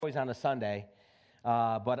always on a Sunday,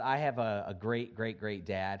 but I have a great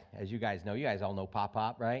dad. As you guys know, you guys all know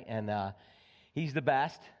Pop, right? And he's the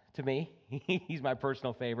best to me. He's my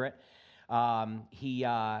personal favorite. He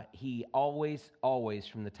always,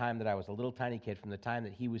 from the time that I was a little tiny kid, from the time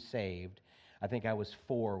that he was saved, I think I was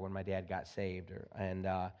 4 when my dad got saved, and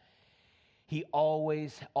he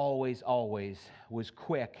always was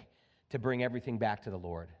quick to bring everything back to the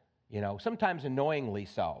Lord. You know, sometimes annoyingly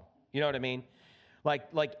so. You know what I mean?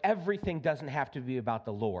 Like everything doesn't have to be about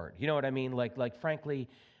the Lord. You know what I mean? Like frankly,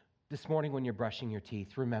 this morning when you're brushing your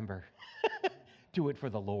teeth, remember, do it for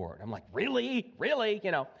the Lord. I'm like, really?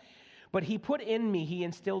 You know. But he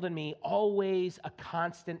instilled in me always a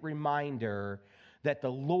constant reminder that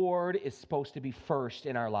the Lord is supposed to be first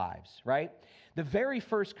in our lives, right? The very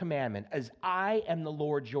first commandment is, I am the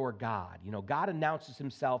Lord your God. You know, God announces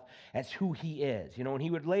himself as who he is. You know, and he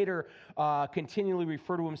would later continually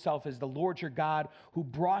refer to himself as the Lord your God who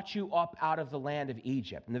brought you up out of the land of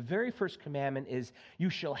Egypt. And the very first commandment is, you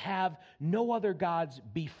shall have no other gods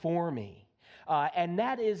before me. And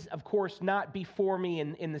that is, of course, not before me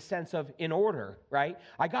in the sense of in order, right?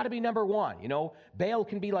 I got to be number one. You know, Baal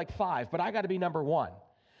can be like 5, but I got to be number 1.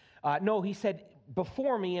 No, he said,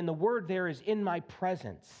 before me, and the word there is in my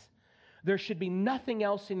presence. There should be nothing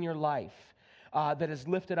else in your life that is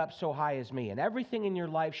lifted up so high as me. And everything in your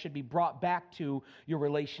life should be brought back to your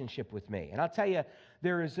relationship with me. And I'll tell you,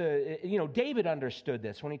 there is David understood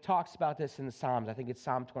this when he talks about this in the Psalms. I think it's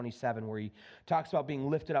Psalm 27, where he talks about being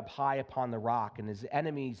lifted up high upon the rock, and his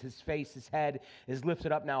enemies, his face, his head is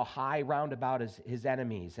lifted up now high round about his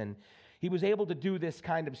enemies. And he was able to do this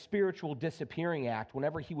kind of spiritual disappearing act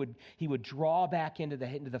whenever he would draw back into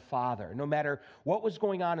the Father. No matter what was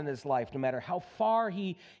going on in his life, no matter how far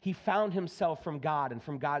he found himself from God and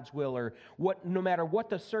from God's will, or no matter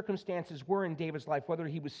what the circumstances were in David's life, whether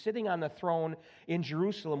he was sitting on the throne in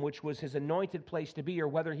Jerusalem, which was his anointed place to be, or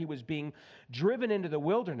whether he was being driven into the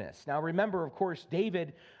wilderness. Now remember, of course,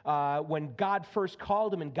 David, when God first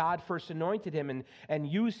called him and God first anointed him and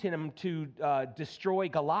used him to destroy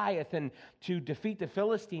Goliath and to defeat the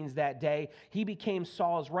Philistines that day, he became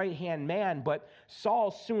Saul's right-hand man. But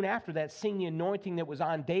Saul, soon after that, seeing the anointing that was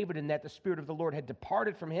on David and that the Spirit of the Lord had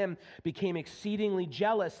departed from him, became exceedingly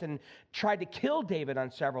jealous and tried to kill David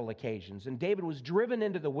on several occasions. And David was driven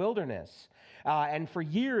into the wilderness. And for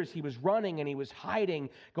years he was running and he was hiding,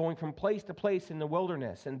 going from place to place in the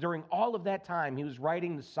wilderness. And during all of that time, he was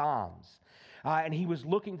writing the Psalms. And he was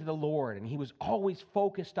looking to the Lord, and he was always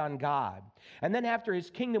focused on God. And then after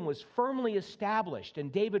his kingdom was firmly established,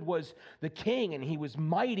 and David was the king, and he was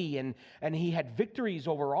mighty, and he had victories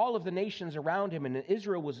over all of the nations around him, and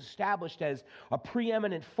Israel was established as a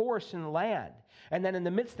preeminent force in the land. And then in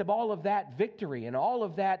the midst of all of that victory and all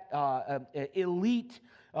of that elite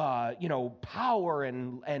power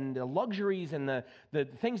and the luxuries and the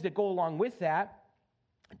things that go along with that,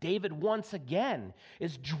 David once again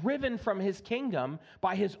is driven from his kingdom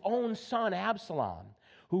by his own son Absalom,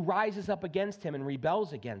 who rises up against him and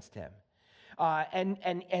rebels against him. And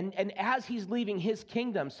as he's leaving his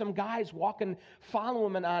kingdom, some guys follow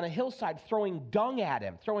him on a hillside, throwing dung at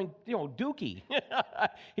him, throwing dookie.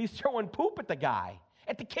 He's throwing poop at the guy,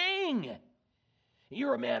 at the king.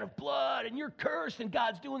 You're a man of blood, and you're cursed, and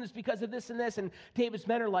God's doing this because of this and this. And David's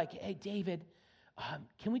men are like, hey, David,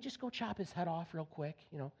 can we just go chop his head off real quick?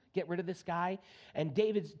 Get rid of this guy. And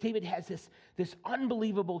David has this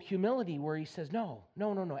unbelievable humility where he says, no,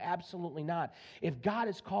 absolutely not. If God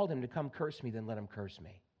has called him to come curse me, then let him curse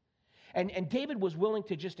me. And David was willing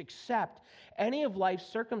to just accept any of life's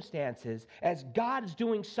circumstances as God's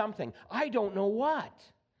doing something. I don't know what.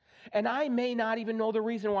 And I may not even know the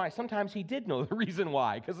reason why. Sometimes he did know the reason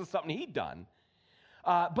why, because of something he'd done.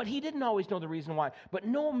 But he didn't always know the reason why. But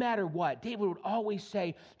no matter what, David would always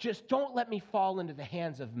say, just don't let me fall into the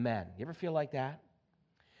hands of men. You ever feel like that?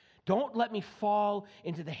 Don't let me fall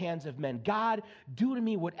into the hands of men. God, do to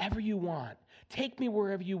me whatever you want. Take me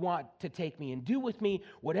wherever you want to take me, and do with me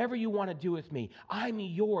whatever you want to do with me. I'm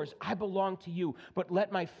yours. I belong to you. But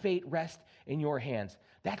let my fate rest in your hands.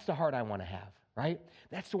 That's the heart I want to have, right?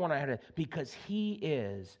 That's the one I have, because he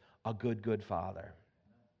is a good father.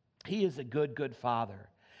 He is a good father.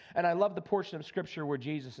 And I love the portion of Scripture where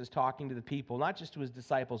Jesus is talking to the people, not just to his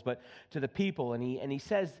disciples, but to the people. And he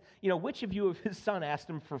says, which of you, if his son asked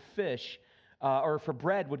him for fish or for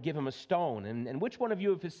bread, would give him a stone? And which one of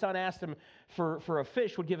you, if his son asked him for a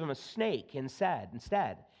fish, would give him a snake instead?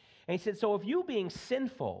 And he said, so if you, being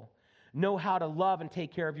sinful, know how to love and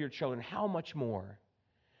take care of your children, how much more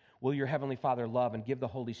will your heavenly Father love and give the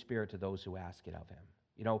Holy Spirit to those who ask it of him?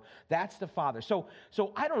 That's the Father. So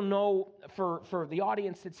I don't know, for the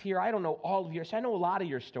audience that's here, I don't know all of yours. I know a lot of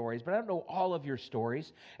your stories, but I don't know all of your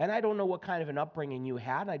stories. And I don't know what kind of an upbringing you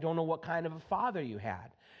had. And I don't know what kind of a father you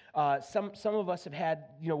had. Some of us have had,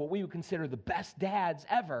 what we would consider the best dads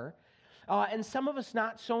ever. And some of us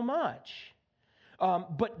not so much.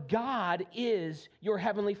 But God is your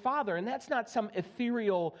heavenly Father, and that's not some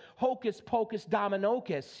ethereal hocus pocus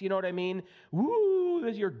dominocus, you know what I mean? Woo,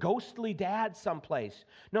 there's your ghostly dad someplace.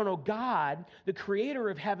 No, God, the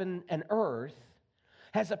creator of heaven and earth,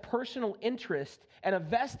 has a personal interest and a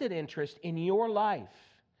vested interest in your life,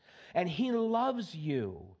 and He loves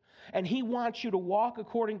you. And He wants you to walk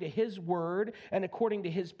according to His word and according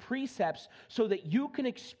to His precepts so that you can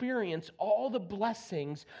experience all the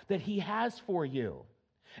blessings that He has for you.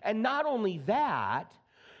 And not only that,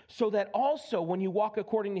 so that also when you walk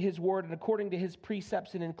according to His word and according to His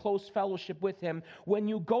precepts and in close fellowship with Him, when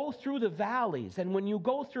you go through the valleys and when you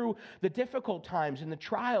go through the difficult times and the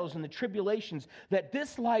trials and the tribulations that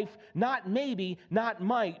this life not maybe, not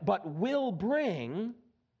might, but will bring,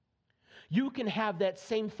 you can have that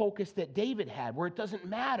same focus that David had, where it doesn't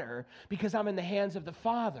matter because I'm in the hands of the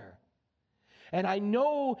Father. And I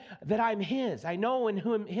know that I'm His. I know in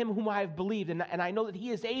Him whom I have believed, and I know that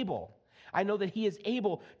He is able. I know that He is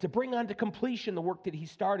able to bring unto completion the work that He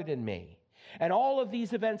started in me. And all of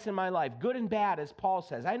these events in my life, good and bad, as Paul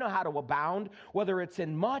says, I know how to abound, whether it's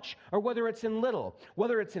in much or whether it's in little,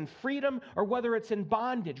 whether it's in freedom or whether it's in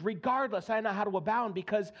bondage. Regardless, I know how to abound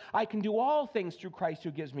because I can do all things through Christ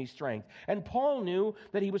who gives me strength. And Paul knew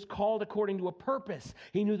that he was called according to a purpose.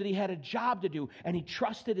 He knew that he had a job to do, and he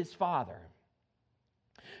trusted his Father.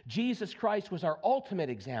 Jesus Christ was our ultimate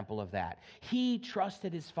example of that. He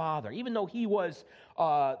trusted His Father, even though He was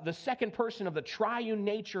the second person of the triune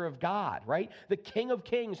nature of God, right? The King of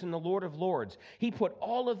Kings and the Lord of Lords. He put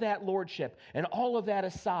all of that lordship and all of that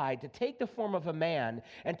aside to take the form of a man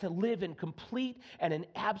and to live in complete and in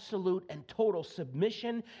absolute and total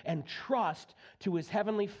submission and trust to His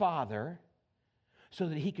heavenly Father so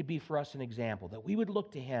that He could be for us an example, that we would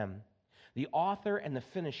look to Him, the author and the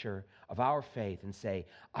finisher of our faith, and say,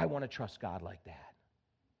 I want to trust God like that.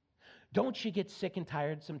 Don't you get sick and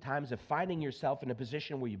tired sometimes of finding yourself in a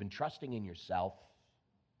position where you've been trusting in yourself,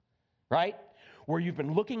 right? Where you've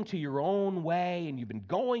been looking to your own way and you've been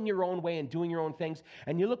going your own way and doing your own things,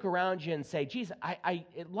 and you look around you and say, geez,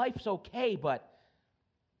 life's okay, but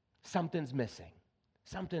something's missing.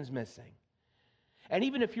 Something's missing. And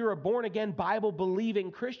even if you're a born-again,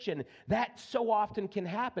 Bible-believing Christian, that so often can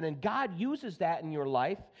happen. And God uses that in your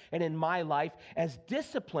life and in my life as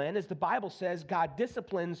discipline. As the Bible says, God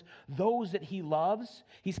disciplines those that He loves.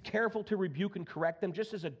 He's careful to rebuke and correct them,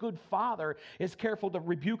 just as a good father is careful to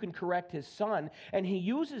rebuke and correct his son. And He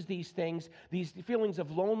uses these things, these feelings of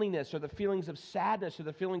loneliness or the feelings of sadness or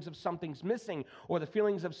the feelings of something's missing or the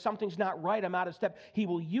feelings of something's not right, I'm out of step. He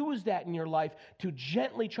will use that in your life to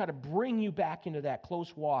gently try to bring you back into that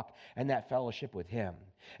close walk and that fellowship with Him.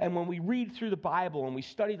 And when we read through the Bible and we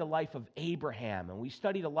study the life of Abraham and we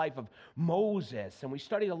study the life of Moses and we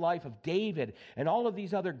study the life of David and all of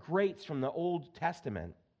these other greats from the Old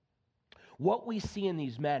Testament, what we see in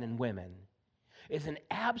these men and women is an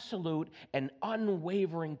absolute and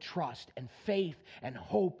unwavering trust and faith and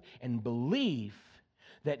hope and belief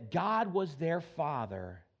that God was their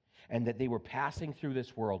Father and that they were passing through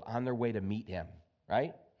this world on their way to meet Him,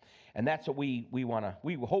 right? And that's what we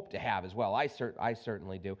hope to have as well. I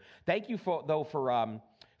certainly do. Thank you for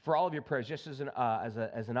all of your prayers. Just as an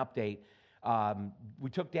update, we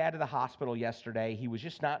took Dad to the hospital yesterday. He was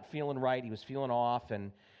just not feeling right. He was feeling off,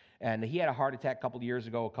 and he had a heart attack a couple of years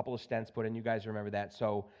ago. A couple of stents put in. You guys remember that?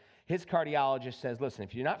 So his cardiologist says, "Listen,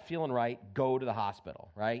 if you're not feeling right, go to the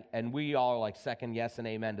hospital." Right? And we all are like second yes and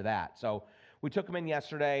amen to that. So we took him in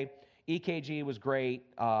yesterday. EKG was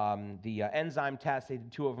great. The enzyme tests, they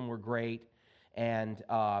did 2 of them, were great. And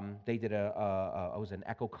they did it was an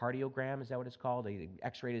echocardiogram, is that what it's called? They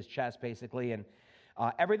x-rayed his chest, basically. And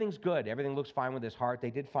everything's good. Everything looks fine with his heart. They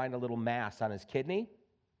did find a little mass on his kidney.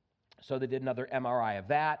 So they did another MRI of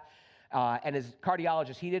that. And his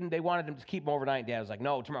cardiologist, they wanted him to keep him overnight. Dad was like,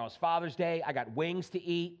 no, tomorrow's Father's Day. I got wings to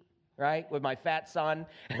eat, right, with my fat son,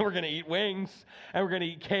 and we're going to eat wings, and we're going to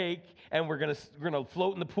eat cake, and we're going to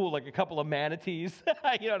float in the pool like a couple of manatees,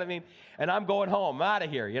 you know what I mean? And I'm going home, I'm out of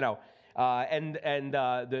here, you know.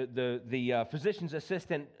 The physician's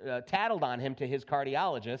assistant tattled on him to his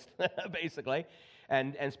cardiologist, basically,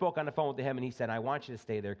 and spoke on the phone with him, and he said, I want you to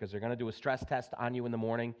stay there because they're going to do a stress test on you in the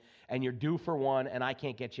morning, and you're due for one, and I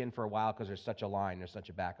can't get you in for a while because there's such a line, there's such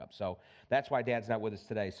a backup. So that's why Dad's not with us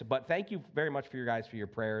today. So, but thank you very much for you guys for your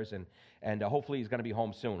prayers, and hopefully he's going to be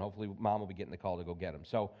home soon. Hopefully Mom will be getting the call to go get him.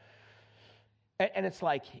 So, and it's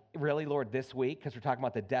like, really, Lord, this week, because we're talking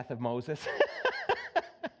about the death of Moses?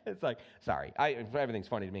 It's like, sorry, everything's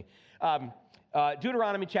funny to me.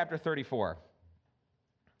 Deuteronomy chapter 34.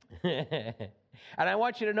 And I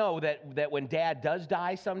want you to know that when Dad does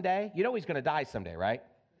die someday, you know he's going to die someday, right?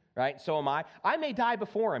 Right? So am I. I may die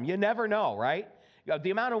before him. You never know, right? The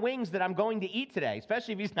amount of wings that I'm going to eat today,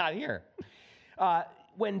 especially if he's not here.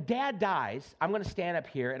 When Dad dies, I'm going to stand up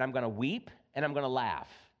here and I'm going to weep and I'm going to laugh,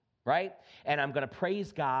 right? And I'm going to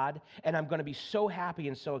praise God and I'm going to be so happy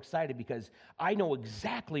and so excited because I know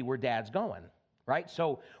exactly where Dad's going, right?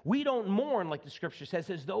 So we don't mourn, like the scripture says,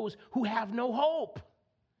 as those who have no hope.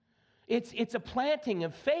 It's a planting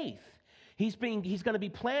of faith. He's going to be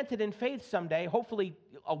planted in faith someday, hopefully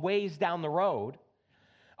a ways down the road.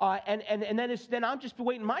 And then I'm just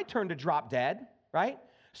waiting my turn to drop dead, right?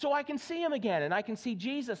 So I can see him again, and I can see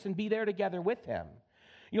Jesus and be there together with him.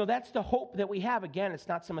 You know, that's the hope that we have. Again, it's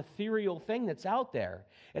not some ethereal thing that's out there.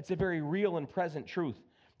 It's a very real and present truth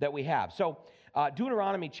that we have. So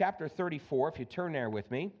Deuteronomy chapter 34, if you turn there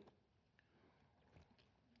with me.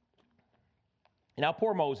 Now,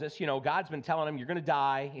 poor Moses, you know, God's been telling him, you're going to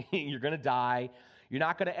die, you're going to die, you're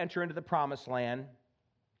not going to enter into the promised land.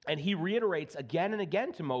 And he reiterates again and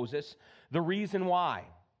again to Moses the reason why.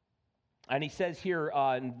 And he says here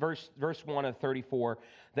in verse 1 of 34,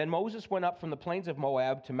 Then Moses went up from the plains of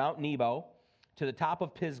Moab to Mount Nebo, to the top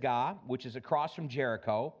of Pisgah, which is across from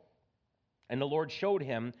Jericho. And the Lord showed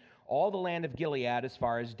him all the land of Gilead as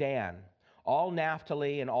far as Dan, all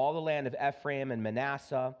Naphtali and all the land of Ephraim and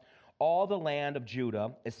Manasseh, all the land of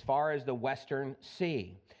Judah as far as the western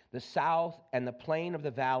sea, the south and the plain of the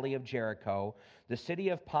valley of Jericho, the city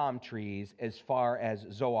of palm trees as far as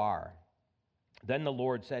Zoar. Then the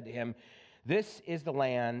Lord said to him, This is the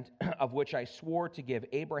land of which I swore to give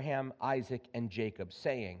Abraham, Isaac, and Jacob,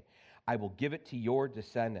 saying, I will give it to your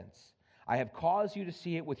descendants. I have caused you to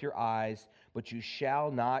see it with your eyes, but you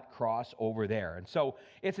shall not cross over there. And so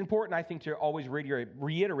it's important, I think, to always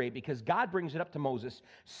reiterate because God brings it up to Moses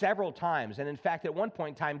several times. And in fact, at one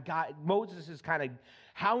point in time, Moses is kind of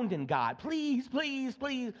hounding God. Please, please,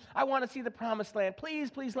 please, I want to see the promised land. Please,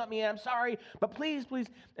 please let me in. I'm sorry, but please, please.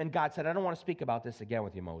 And God said, I don't want to speak about this again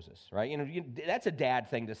with you, Moses. Right? You know, that's a dad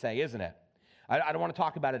thing to say, isn't it? I don't want to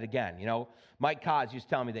talk about it again. You know, Mike Cos used to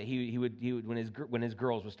tell me that he would when his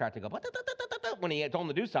girls would start to go when he told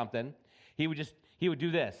them to do something, he would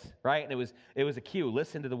do this, right? And it was a cue.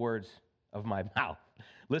 Listen to the words of my mouth.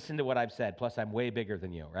 Listen to what I've said. Plus, I'm way bigger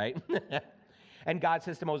than you, right? And God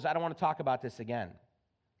says to Moses, I don't want to talk about this again.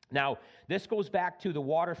 Now, this goes back to the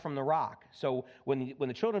water from the rock. So when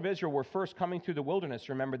the children of Israel were first coming through the wilderness,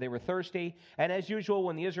 remember, they were thirsty. And as usual,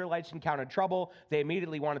 when the Israelites encountered trouble, they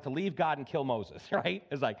immediately wanted to leave God and kill Moses, right?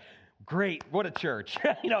 It's like, great, what a church.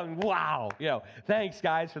 Wow. Thanks,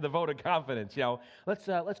 guys, for the vote of confidence.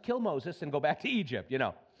 Let's kill Moses and go back to Egypt,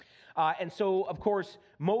 And so, of course,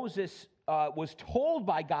 Moses was told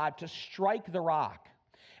by God to strike the rock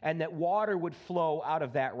and that water would flow out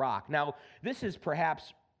of that rock. Now, this is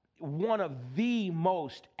perhaps one of the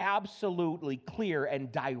most absolutely clear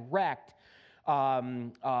and direct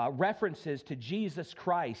references to Jesus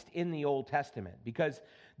Christ in the Old Testament, because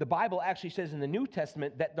the Bible actually says in the New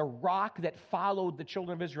Testament that the rock that followed the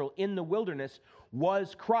children of Israel in the wilderness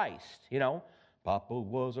was Christ. Papa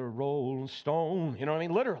was a rolling stone. You know what I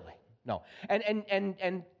mean? Literally. No.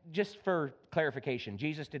 And just for clarification,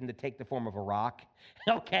 Jesus didn't take the form of a rock,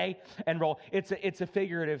 okay, and roll. It's a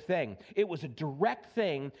figurative thing. It was a direct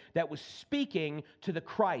thing that was speaking to the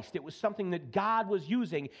Christ. It was something that God was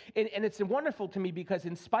using. And it's wonderful to me because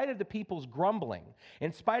in spite of the people's grumbling,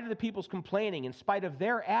 in spite of the people's complaining, in spite of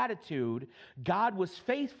their attitude, God was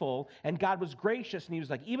faithful and God was gracious. And he was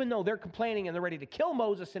like, even though they're complaining and they're ready to kill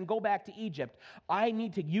Moses and go back to Egypt, I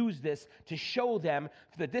need to use this to show them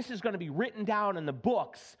that this is going to be written down in the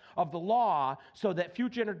books of the law so that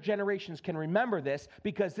future generations can remember this,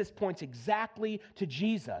 because this points exactly to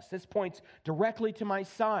Jesus. This points directly to my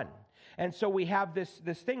son. And so we have this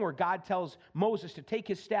thing where God tells Moses to take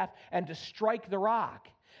his staff and to strike the rock.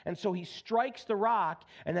 And so he strikes the rock,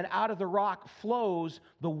 and then out of the rock flows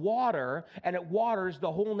the water, and it waters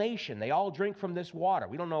the whole nation. They all drink from this water.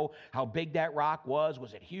 We don't know how big that rock was.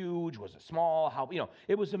 Was it huge? Was it small?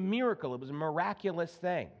 It was a miracle. It was a miraculous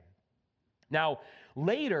thing. Now,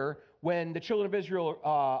 later, when the children of Israel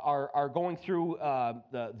are going through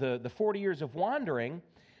the 40 years of wandering,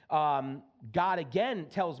 God again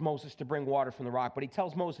tells Moses to bring water from the rock, but he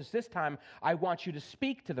tells Moses this time, I want you to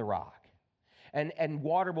speak to the rock. And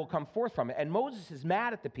water will come forth from it. And Moses is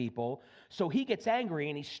mad at the people, so he gets angry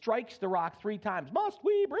and he strikes the rock 3 times. Must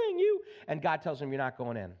we bring you? And God tells him, you're not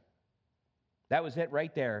going in. That was it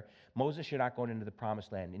right there. Moses, you're not going into the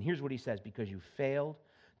promised land. And here's what he says, because you failed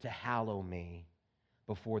to hallow me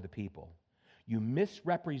before the people. You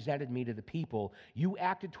misrepresented me to the people. You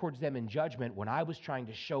acted towards them in judgment when I was trying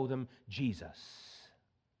to show them Jesus.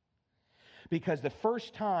 Because the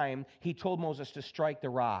first time he told Moses to strike the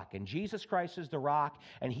rock, and Jesus Christ is the rock,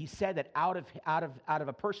 and he said that out of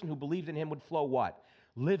a person who believed in him would flow what?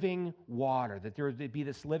 Living water, that there would be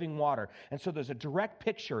this living water. And so there's a direct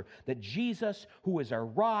picture that Jesus, who is our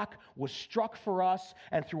rock, was struck for us,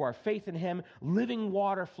 and through our faith in him, living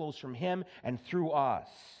water flows from him and through us.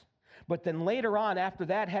 But then later on, after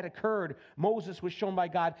that had occurred, Moses was shown by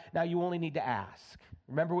God, now you only need to ask.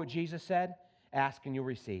 Remember what Jesus said? Ask and you'll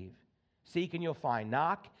receive. Seek and you'll find.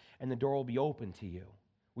 Knock and the door will be open to you.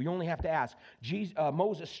 We only have to ask.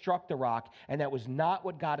 Moses struck the rock, and that was not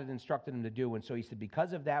what God had instructed him to do. And so he said,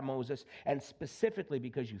 because of that, Moses, and specifically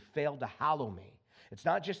because you failed to hallow me. It's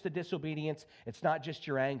not just the disobedience. It's not just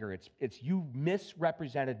your anger. It's you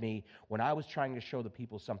misrepresented me when I was trying to show the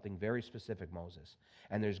people something very specific, Moses.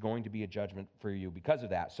 And there's going to be a judgment for you because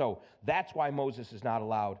of that. So that's why Moses is not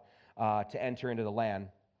allowed to enter into the land.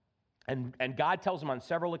 And God tells him on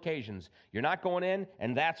several occasions, you're not going in,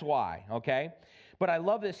 and that's why, okay? But I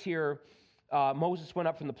love this here. Moses went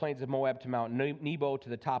up from the plains of Moab to Mount Nebo to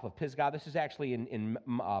the top of Pisgah. This is actually in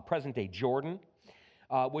present-day Jordan,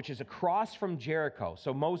 which is across from Jericho.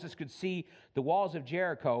 So Moses could see the walls of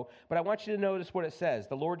Jericho. But I want you to notice what it says.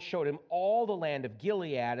 The Lord showed him all the land of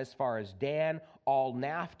Gilead as far as Dan, all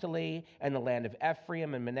Naphtali, and the land of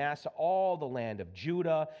Ephraim and Manasseh, all the land of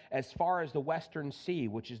Judah, as far as the western sea,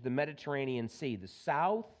 which is the Mediterranean Sea, the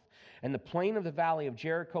south, and the plain of the valley of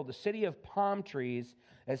Jericho, the city of palm trees,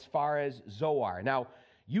 as far as Zoar. Now,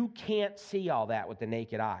 you can't see all that with the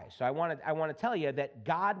naked eye. So I want to tell you that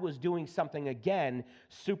God was doing something, again,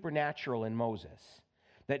 supernatural in Moses.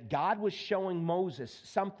 That God was showing Moses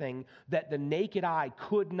something that the naked eye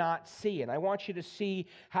could not see. And I want you to see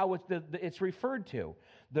how it's referred to.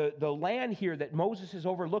 The land here that Moses is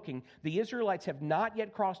overlooking, the Israelites have not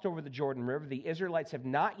yet crossed over the Jordan River. The Israelites have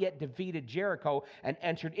not yet defeated Jericho and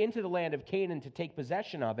entered into the land of Canaan to take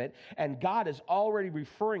possession of it. And God is already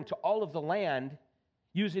referring to all of the land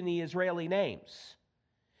using the Israeli names.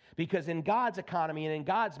 Because in God's economy and in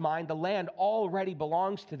God's mind, the land already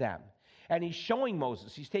belongs to them. And he's showing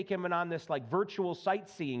Moses. He's taking him on this like virtual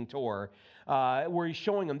sightseeing tour where he's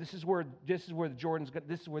showing him this is where the Jordan's,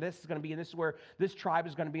 this is where this is going to be, and this is where this tribe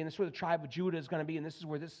is going to be, and this is where the tribe of Judah is going to be, and this is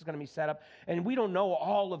where this is going to be set up. And we don't know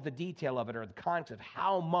all of the detail of it or the context of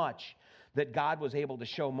how much that God was able to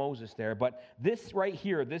show Moses there. But this right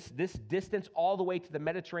here, this distance all the way to the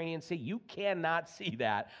Mediterranean Sea, you cannot see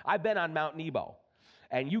that. I've been on Mount Nebo.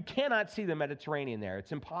 And you cannot see the Mediterranean there.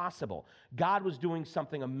 It's impossible. God was doing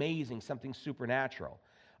something amazing, something supernatural.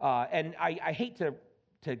 And I hate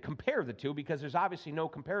to compare the two because there's obviously no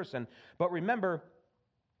comparison. But remember,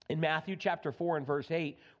 in Matthew chapter 4 and verse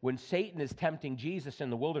 8, when Satan is tempting Jesus in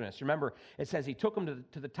the wilderness, remember, it says he took him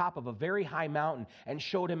to the top of a very high mountain and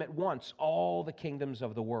showed him at once all the kingdoms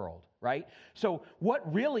of the world, right? So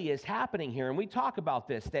what really is happening here, and we talk about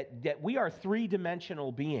this, that we are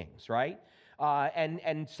three-dimensional beings, right?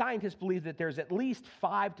 And scientists believe that there's at least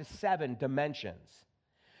 5 to 7 dimensions.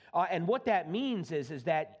 And what that means is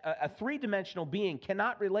that a three-dimensional being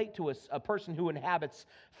cannot relate to a person who inhabits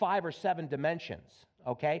 5 or 7 dimensions,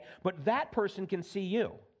 okay? But that person can see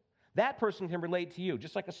you. That person can relate to you.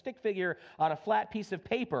 Just like a stick figure on a flat piece of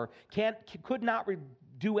paper could not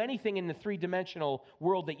do anything in the three-dimensional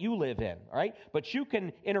world that you live in, all right? But you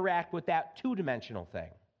can interact with that two-dimensional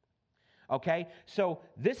thing. Okay, so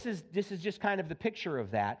this is just kind of the picture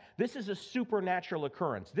of that. This is a supernatural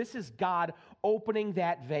occurrence. This is God opening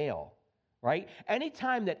that veil, right?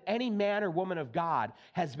 Anytime that any man or woman of God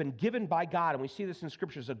has been given by God, and we see this in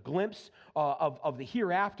Scriptures, a glimpse of the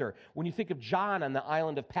hereafter, when you think of John on the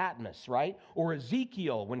island of Patmos, right? Or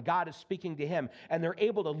Ezekiel, when God is speaking to him, and they're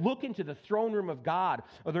able to look into the throne room of God,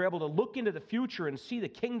 or they're able to look into the future and see the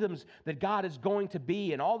kingdoms that God is going to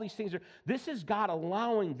be, and all these things. This is God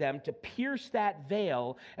allowing them to pierce that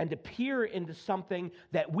veil and to peer into something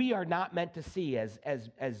that we are not meant to see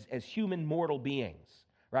as human mortal beings.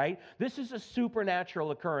 Right? This is a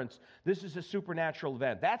supernatural occurrence. This is a supernatural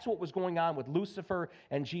event. That's what was going on with Lucifer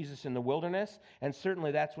and Jesus in the wilderness, and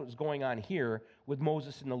certainly that's what's going on here with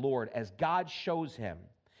Moses and the Lord as God shows him.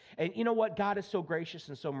 And you know what? God is so gracious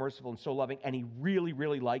and so merciful and so loving, and he really,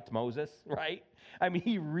 really liked Moses, right? I mean,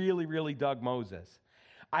 he really, really dug Moses.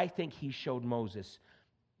 I think he showed Moses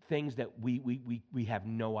things that we have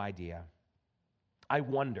no idea. I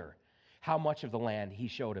wonder how much of the land he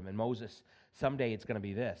showed him. And Moses, someday it's going to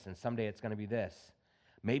be this, and someday it's going to be this.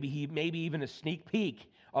 Maybe even a sneak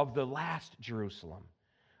peek of the last Jerusalem,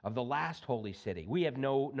 of the last holy city. We have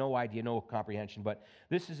no idea, no comprehension. But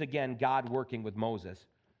this is, again, God working with Moses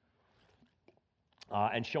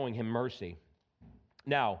and showing him mercy.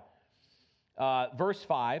 Now, verse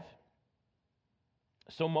 5,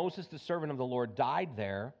 so Moses, the servant of the Lord, died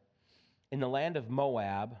there in the land of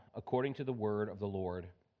Moab, according to the word of the Lord.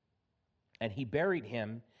 And he buried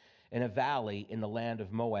him in a valley in the land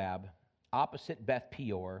of Moab, opposite Beth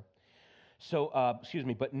Peor.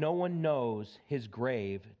 But no one knows his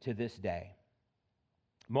grave to this day.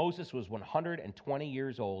 Moses was 120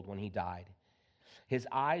 years old when he died. His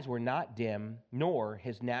eyes were not dim, nor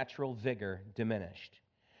his natural vigor diminished.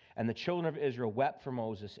 And the children of Israel wept for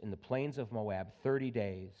Moses in the plains of Moab 30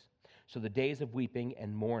 days. So the days of weeping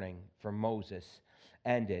and mourning for Moses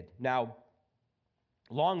ended. Now,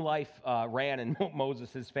 long life ran in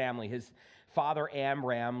Moses' family. His father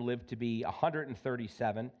Amram lived to be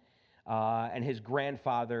 137, and his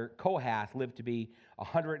grandfather Kohath lived to be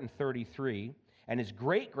 133, and his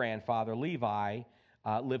great-grandfather Levi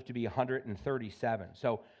lived to be 137.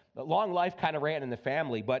 So long life kind of ran in the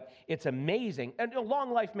family, but it's amazing. And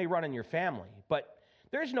long life may run in your family, but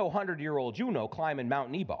there's no 100-year-old climbing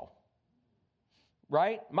Mount Nebo,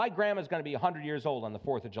 right? My grandma's going to be 100 years old on the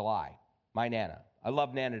 4th of July, my Nana. I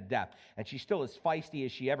love Nana to death, and she's still as feisty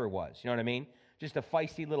as she ever was, you know what I mean? Just a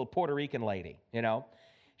feisty little Puerto Rican lady, you know?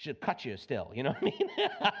 She'll cut you still, you know what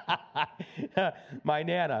I mean? My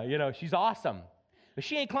Nana, she's awesome. But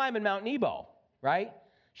she ain't climbing Mount Nebo, right?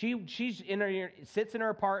 She's sits in her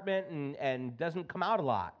apartment and doesn't come out a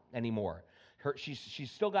lot anymore.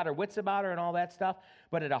 She's still got her wits about her and all that stuff,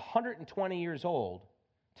 but at 120 years old,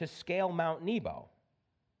 to scale Mount Nebo,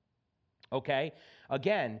 okay?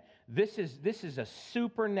 Again, this is a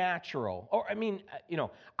supernatural,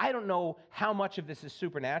 I don't know how much of this is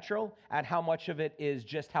supernatural and how much of it is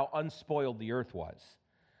just how unspoiled the earth was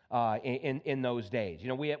in those days.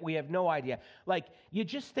 We have no idea. Like, you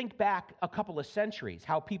just think back a couple of centuries,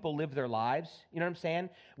 how people live their lives. You know what I'm saying?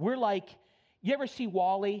 We're like, you ever see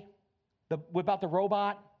Wall-E, about the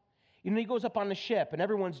robot? He goes up on the ship and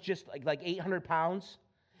everyone's just like 800 pounds,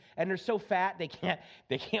 and they're so fat they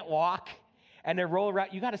can't walk. And they roll around.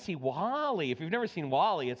 You got to see Wall-E. If you've never seen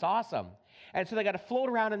Wall-E, it's awesome. And so they got to float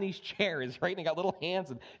around in these chairs, right? And they got little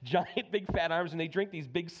hands and giant big fat arms, and they drink these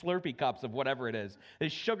big Slurpee cups of whatever it is,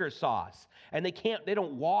 this sugar sauce. And they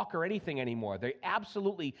don't walk or anything anymore. They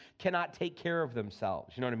absolutely cannot take care of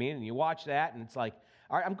themselves. You know what I mean? And you watch that, and it's like,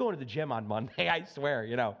 all right, I'm going to the gym on Monday, I swear,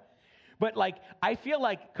 But I feel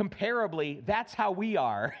like comparably, that's how we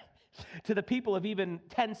are to the people of even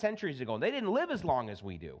 10 centuries ago. They didn't live as long as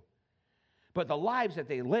we do. But the lives that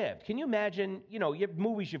they lived, can you imagine, you have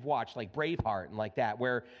movies you've watched like Braveheart and like that,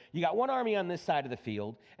 where you got one army on this side of the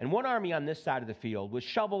field and one army on this side of the field with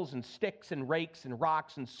shovels and sticks and rakes and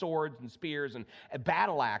rocks and swords and spears and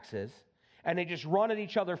battle axes, and they just run at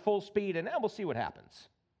each other full speed and we'll see what happens.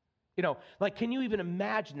 Can you even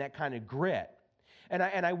imagine that kind of grit? And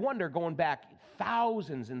I wonder, going back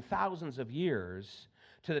thousands and thousands of years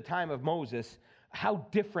to the time of Moses, how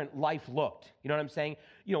different life looked. You know what I'm saying?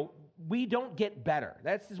 We don't get better.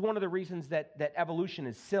 That's one of the reasons that evolution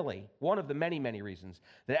is silly. One of the many, many reasons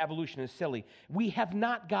that evolution is silly. We have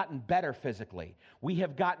not gotten better physically. We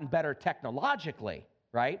have gotten better technologically,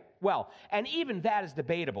 right? Well, and even that is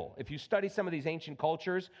debatable. If you study some of these ancient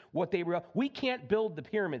cultures, we can't build the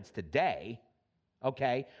pyramids today,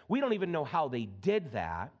 okay? We don't even know how they did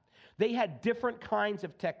that. They had different kinds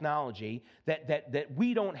of technology that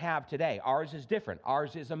we don't have today. Ours is different.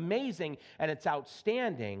 Ours is amazing, and it's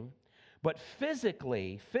outstanding. But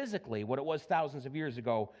physically, what it was thousands of years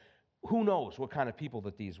ago, who knows what kind of people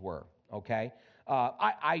that these were, okay?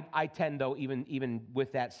 I tend, though, even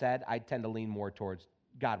with that said, I tend to lean more towards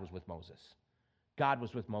God was with Moses. God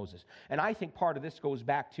was with Moses. And I think part of this goes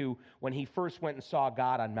back to when he first went and saw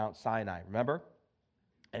God on Mount Sinai, remember?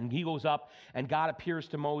 And he goes up, and God appears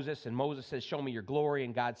to Moses, and Moses says, show me your glory.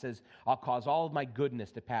 And God says, I'll cause all of my goodness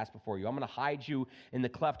to pass before you. I'm going to hide you in the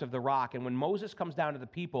cleft of the rock. And when Moses comes down to the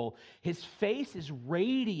people, his face is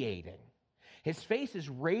radiating. His face is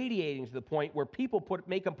radiating to the point where people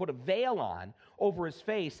make him put a veil on over his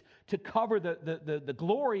face to cover the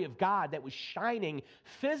glory of God that was shining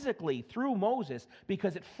physically through Moses,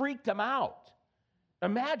 because it freaked him out.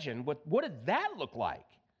 Imagine, what did that look like,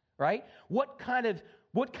 right? What kind of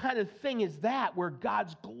What kind of thing is that where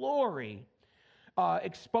God's glory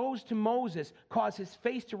exposed to Moses caused his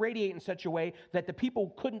face to radiate in such a way that the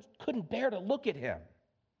people couldn't bear to look at him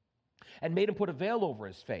and made him put a veil over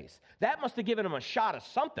his face? That must have given him a shot of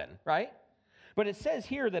something, right? But it says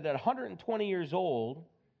here that at 120 years old,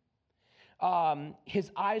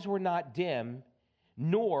 his eyes were not dim,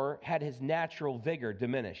 nor had his natural vigor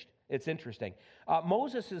diminished. It's interesting.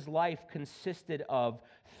 Moses' life consisted of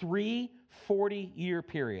 3 40-year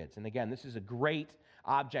periods. And again, this is a great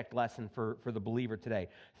object lesson for the believer today.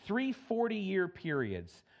 3 40-year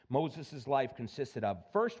periods Moses' life consisted of.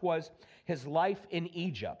 First was his life in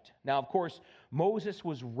Egypt. Now, of course, Moses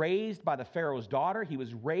was raised by the Pharaoh's daughter. He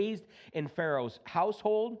was raised in Pharaoh's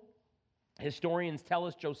household. Historians tell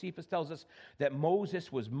us, Josephus tells us, that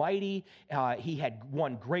Moses was mighty. He had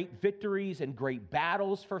won great victories and great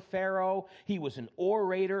battles for Pharaoh. He was an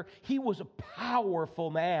orator. He was a powerful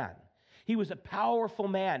man. He was a powerful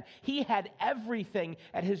man. He had everything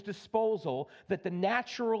at his disposal that the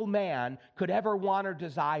natural man could ever want or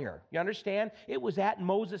desire. You understand? It was at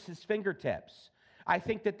Moses' fingertips. I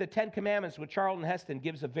think that the Ten Commandments with Charlton Heston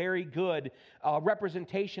gives a very good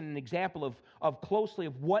representation and example of closely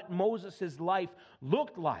of what Moses' life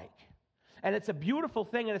looked like. And it's a beautiful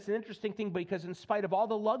thing, and it's an interesting thing, because in spite of all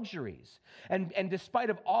the luxuries and despite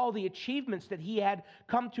of all the achievements that he had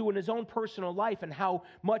come to in his own personal life and how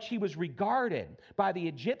much he was regarded by the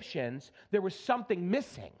Egyptians, there was something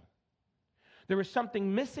missing. There was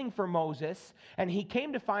something missing for Moses, and he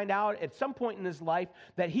came to find out at some point in his life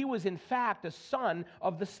that he was in fact a son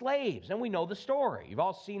of the slaves. And we know the story. You've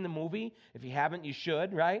all seen the movie. If you haven't, you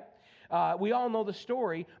should, right? We all know the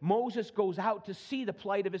story. Moses goes out to see the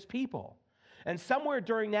plight of his people. And somewhere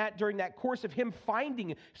during that course of him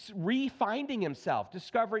refinding himself,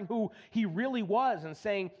 discovering who he really was and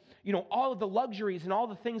saying, you know, all of the luxuries and all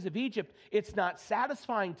the things of Egypt, it's not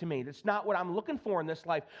satisfying to me. That's not what I'm looking for in this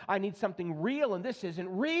life. I need something real, and this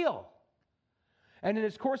isn't real. And in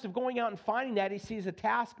his course of going out and finding that, he sees a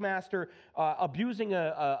taskmaster abusing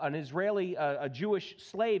an Israeli, a Jewish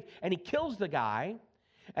slave, and he kills the guy.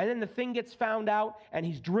 And then the thing gets found out, and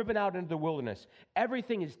he's driven out into the wilderness.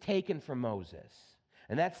 Everything is taken from Moses.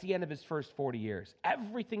 And that's the end of his first 40 years.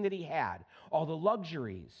 Everything that he had, all the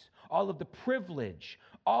luxuries, all of the privilege,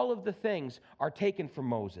 all of the things are taken from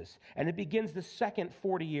Moses. And it begins the second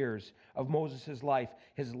 40 years of Moses' life,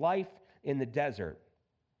 his life in the desert.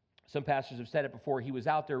 Some pastors have said it before. He was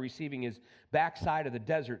out there receiving his backside of the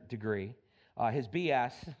desert degree, his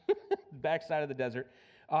BS, backside of the desert.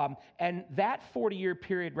 And that 40-year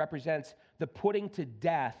period represents the putting to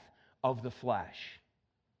death of the flesh.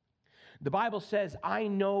 The Bible says, I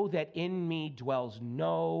know that in me dwells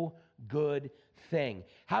no good thing.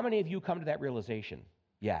 How many of you come to that realization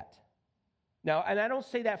yet? Now, and I don't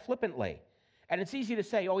say that flippantly. And it's easy to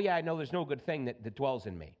say, oh yeah, I know there's no good thing that dwells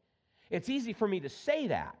in me. It's easy for me to say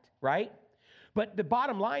that, right? But the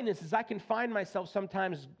bottom line is I can find myself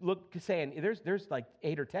sometimes saying, there's like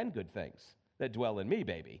 8 or 10 good things that dwell in me,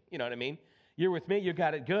 baby. You know what I mean? You're with me, you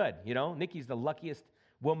got it good. You know, Nikki's the luckiest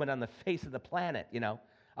woman on the face of the planet, you know.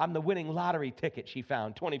 I'm the winning lottery ticket she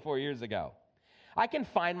found 24 years ago. I can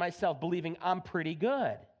find myself believing I'm pretty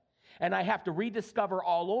good. And I have to rediscover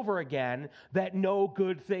all over again that no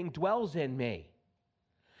good thing dwells in me.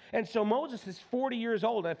 And so Moses is 40 years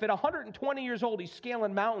old. And if at 120 years old he's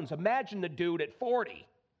scaling mountains, imagine the dude at 40.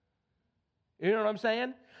 You know what I'm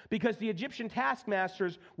saying? Because the Egyptian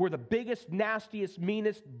taskmasters were the biggest, nastiest,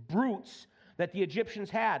 meanest brutes that the Egyptians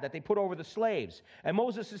had, that they put over the slaves. And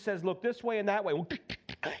Moses says, look this way and that way,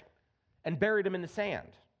 and buried him in the sand.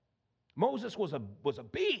 Moses was a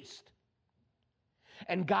beast.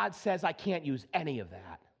 And God says, I can't use any of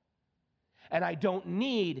that. And I don't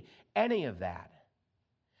need any of that.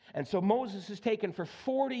 And so Moses is taken for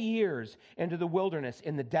 40 years into the wilderness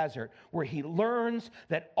in the desert, where he learns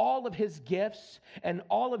that all of his gifts and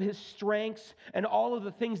all of his strengths and all of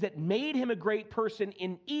the things that made him a great person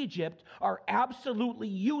in Egypt are absolutely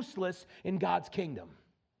useless in God's kingdom.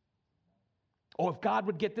 Oh, if God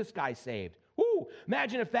would get this guy saved. Ooh,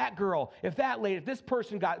 imagine if that girl, if that lady, if this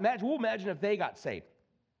person imagine if they got saved.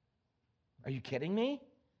 Are you kidding me?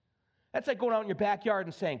 That's like going out in your backyard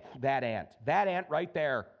and saying, that ant right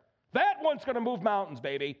there, that one's going to move mountains,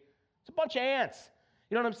 baby. It's a bunch of ants.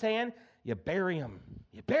 You know what I'm saying? You bury them.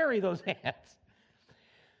 You bury those ants.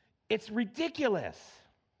 It's ridiculous.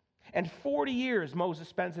 And 40 years Moses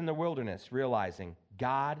spends in the wilderness realizing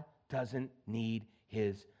God doesn't need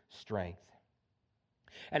his strength.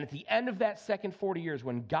 And at the end of that second 40 years,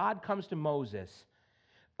 when God comes to Moses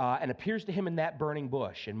and appears to him in that burning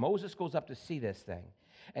bush, and Moses goes up to see this thing,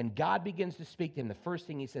 And God begins to speak to him. The first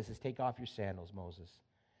thing he says is, take off your sandals, Moses.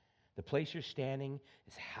 The place you're standing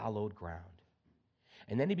is hallowed ground.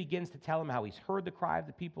 And then he begins to tell him how he's heard the cry of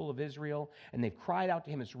the people of Israel, and they've cried out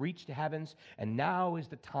to him, it's reached the heavens, and now is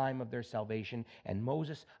the time of their salvation. And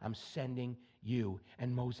Moses, I'm sending you.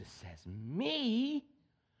 And Moses says, me?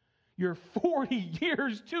 You're 40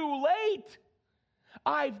 years too late.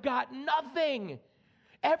 I've got nothing.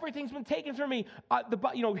 Everything's been taken from me.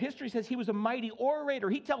 History says he was a mighty orator.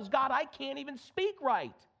 He tells God, I can't even speak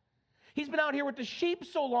right. He's been out here with the sheep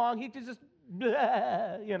so long, he just,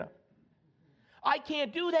 I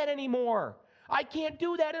can't do that anymore. I can't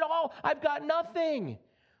do that at all. I've got nothing.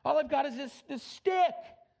 All I've got is this stick.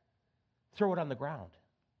 Throw it on the ground.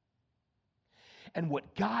 And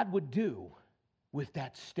what God would do with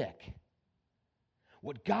that stick,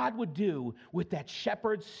 what God would do with that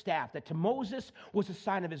shepherd's staff, that to Moses was a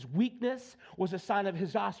sign of his weakness, was a sign of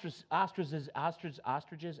his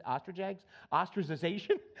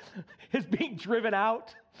ostracization, his being driven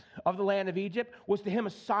out of the land of Egypt, was to him a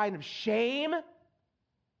sign of shame.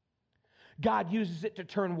 God uses it to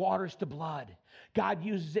turn waters to blood. God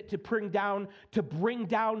uses it to bring down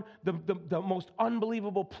the most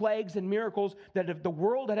unbelievable plagues and miracles that the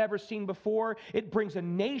world had ever seen before. It brings a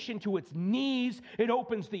nation to its knees. It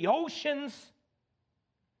opens the oceans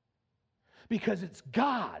because it's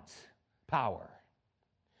God's power,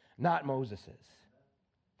 not Moses's.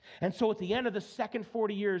 And so at the end of the second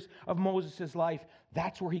 40 years of Moses' life,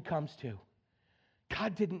 that's where he comes to.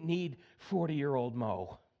 God didn't need 40-year-old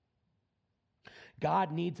Mo.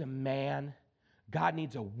 God needs a man, God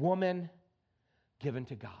needs a woman given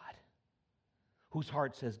to God, whose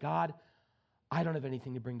heart says, God, I don't have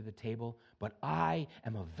anything to bring to the table, but I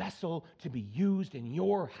am a vessel to be used in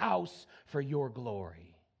your house for your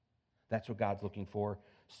glory. That's what God's looking for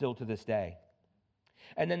still to this day.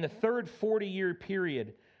 And then the third 40-year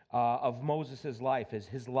period of Moses' life is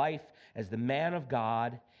his life as the man of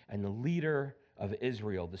God and the leader of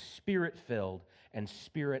Israel, the Spirit-filled and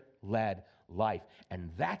Spirit-led life. And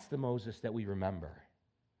that's the Moses that we remember.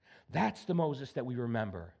 That's the Moses that we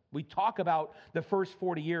remember. We talk about the first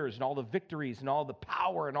 40 years and all the victories and all the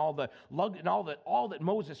power and all that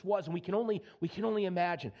Moses was, and we can only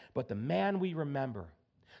imagine. But the man we remember,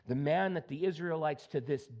 the man that the Israelites to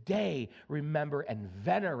this day remember and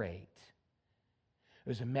venerate,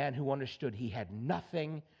 was a man who understood he had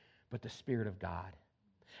nothing but the Spirit of God.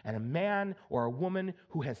 And a man or a woman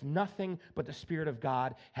who has nothing but the Spirit of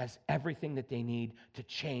God has everything that they need to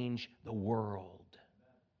change the world.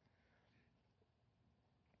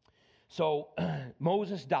 So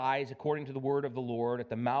Moses dies according to the word of the Lord. At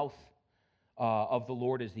the mouth of the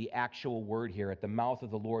Lord is the actual word here. At the mouth of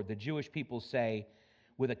the Lord, the Jewish people say,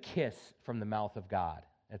 with a kiss from the mouth of God.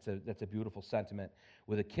 That's a beautiful sentiment.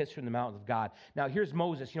 With a kiss from the mouth of God. Now here's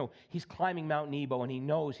Moses. He's climbing Mount Nebo and he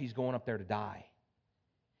knows he's going up there to die.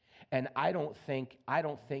 And I don't think,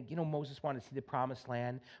 Moses wanted to see the promised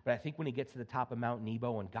land, but I think when he gets to the top of Mount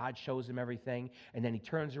Nebo and God shows him everything, and then he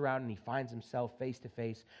turns around and he finds himself face to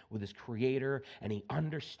face with his Creator, and he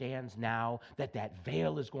understands now that that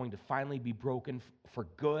veil is going to finally be broken for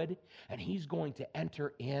good, and he's going to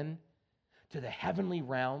enter in to the heavenly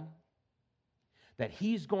realm, that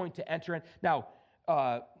he's going to enter in. Now,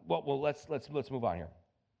 let's move on here.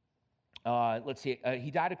 Let's see.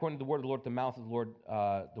 He died according to the word of the Lord, at the mouth of the Lord.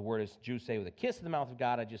 The word, as Jews say, with a kiss of the mouth of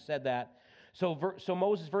God. I just said that. So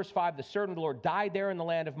Moses, verse 5, the servant of the Lord died there in the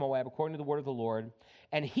land of Moab, according to the word of the Lord.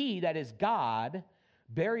 And he, that is God,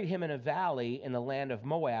 buried him in a valley in the land of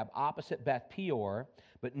Moab, opposite Beth Peor.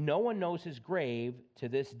 But no one knows his grave to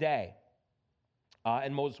this day.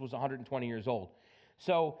 And Moses was 120 years old.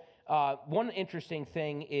 So one interesting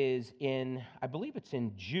thing is I believe it's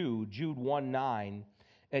in Jude 1:9.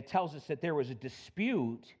 It tells us that there was a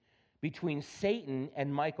dispute between Satan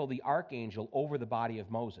and Michael the archangel over the body of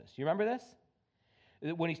Moses. You remember this?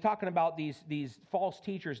 When he's talking about these false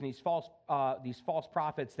teachers and these false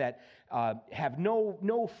prophets that have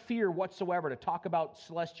no fear whatsoever to talk about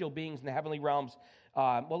celestial beings in the heavenly realms.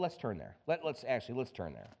 Let's turn there. Let's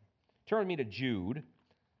turn there. Turn with me to Jude.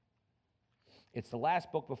 It's the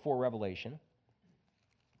last book before Revelation.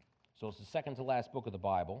 So it's the second to last book of the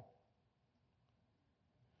Bible.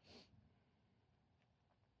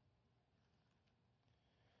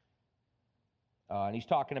 And he's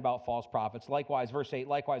talking about false prophets. Likewise, verse 8,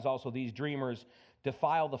 likewise also these dreamers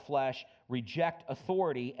defile the flesh, reject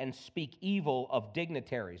authority, and speak evil of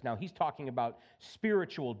dignitaries. Now, he's talking about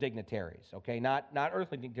spiritual dignitaries, okay? Not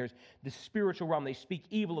earthly dignitaries. The spiritual realm. They speak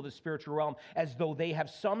evil of the spiritual realm as though they have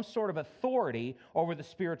some sort of authority over the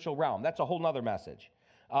spiritual realm. That's a whole other message.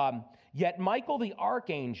 Yet Michael the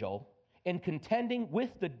archangel in contending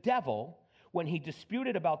with the devil when he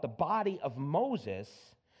disputed about the body of Moses,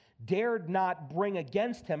 dared not bring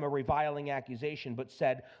against him a reviling accusation, but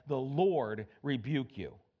said, "The Lord rebuke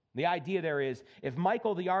you." The idea there is, if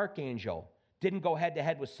Michael the archangel didn't go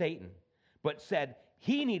head-to-head with Satan, but said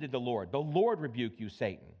he needed the Lord rebuke you,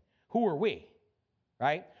 Satan, who are we,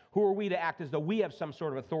 right? Who are we to act as though we have some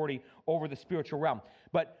sort of authority over the spiritual realm?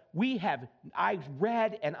 But I've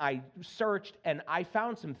read and I searched and I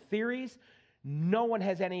found some theories. No one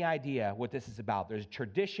has any idea what this is about. There's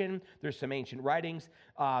tradition, there's some ancient writings.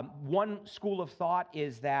 One school of thought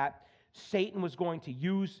is that Satan was going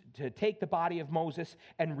to take the body of Moses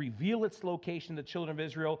and reveal its location to the children of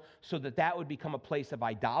Israel so that would become a place of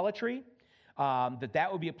idolatry, that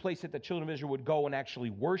would be a place that the children of Israel would go and actually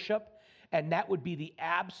worship, and that would be the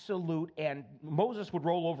absolute, and Moses would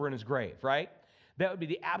roll over in his grave, right? That would be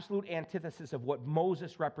the absolute antithesis of what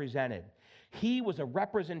Moses represented. He was a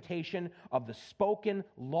representation of the spoken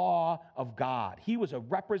law of God. He was a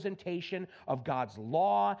representation of God's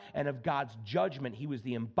law and of God's judgment. He was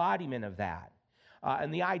the embodiment of that.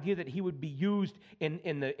 And the idea that he would be used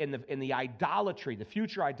in the idolatry, the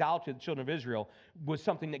future idolatry of the children of Israel, was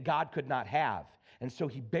something that God could not have. And so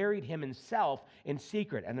he buried him himself in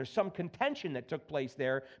secret. And there's some contention that took place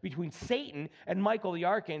there between Satan and Michael the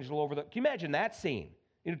archangel can you imagine that scene?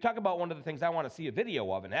 Talk about one of the things I want to see a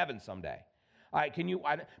video of in heaven someday. All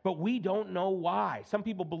right, but we don't know why. Some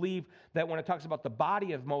people believe that when it talks about the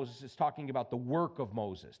body of Moses, it's talking about the work of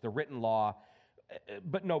Moses, the written law.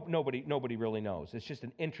 But nobody really knows. It's just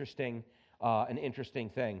an interesting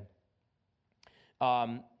thing.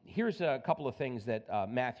 Here's a couple of things that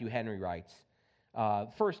Matthew Henry writes.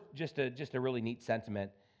 First, just a really neat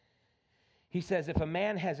sentiment. He says, "If a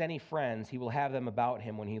man has any friends, he will have them about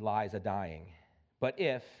him when he lies a-dying. But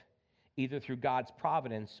if, either through God's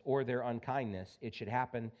providence or their unkindness, it should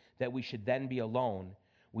happen that we should then be alone,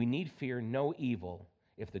 we need fear no evil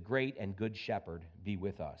if the great and good shepherd be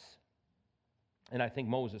with us." And I think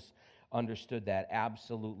Moses understood that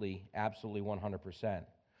absolutely 100%.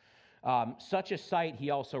 Such a sight, he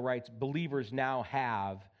also writes, believers now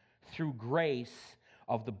have through grace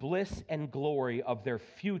of the bliss and glory of their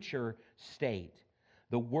future state.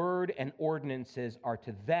 The word and ordinances are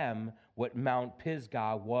to them what Mount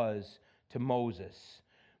Pisgah was to Moses.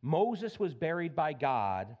 Moses was buried by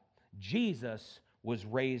God. Jesus was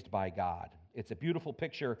raised by God. It's a beautiful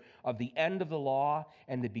picture of the end of the law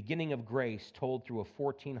and the beginning of grace told through a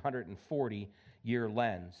 1440-year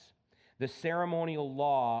lens. The ceremonial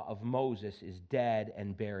law of Moses is dead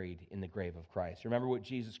and buried in the grave of Christ. Remember what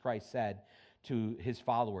Jesus Christ said to his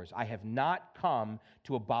followers: "I have not come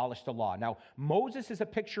to abolish the law." Now, Moses is a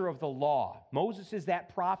picture of the law. Moses is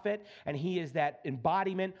that prophet, and he is that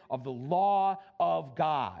embodiment of the law of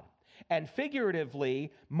God. And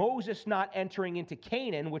figuratively, Moses not entering into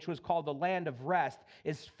Canaan, which was called the land of rest,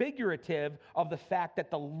 is figurative of the fact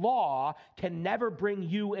that the law can never bring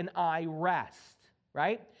you and I rest,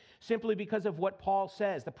 right? Simply because of what Paul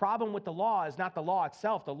says. The problem with the law is not the law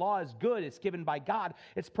itself. The law is good. It's given by God.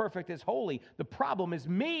 It's perfect. It's holy. The problem is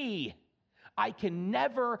me. I can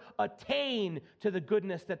never attain to the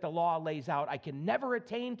goodness that the law lays out. I can never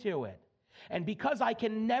attain to it. And because I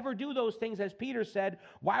can never do those things, as Peter said,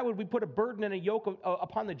 why would we put a burden and a yoke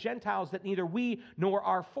upon the Gentiles that neither we nor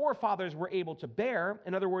our forefathers were able to bear?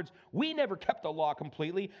 In other words, we never kept the law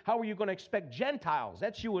completely. How are you going to expect Gentiles,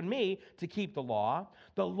 that's you and me, to keep the law?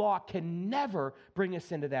 The law can never bring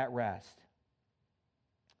us into that rest.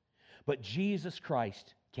 But Jesus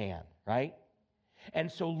Christ can, right?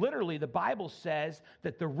 And so literally the Bible says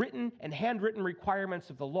that the written and handwritten requirements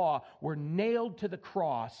of the law were nailed to the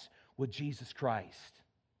cross with Jesus Christ.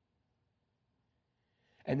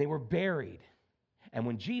 And they were buried. And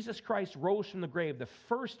when Jesus Christ rose from the grave, the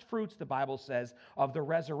first fruits, the Bible says, of the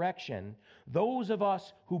resurrection, those of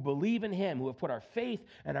us who believe in him, who have put our faith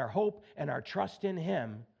and our hope and our trust in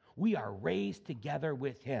him, we are raised together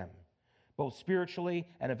with him, both spiritually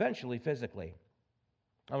and eventually physically.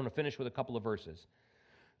 I want to finish with a couple of verses.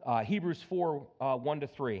 Hebrews 4,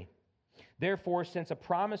 1-3. "Therefore, since a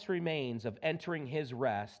promise remains of entering his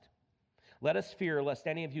rest, let us fear lest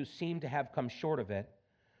any of you seem to have come short of it.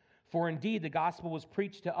 For indeed the gospel was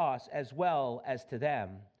preached to us as well as to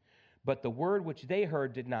them. But the word which they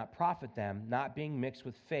heard did not profit them, not being mixed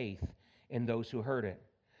with faith in those who heard it.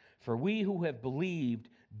 For we who have believed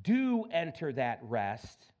do enter that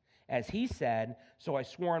rest. As he said, so I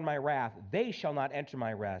swore in my wrath, they shall not enter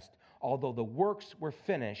my rest, although the works were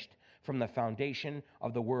finished from the foundation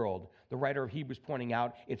of the world." The writer of Hebrews pointing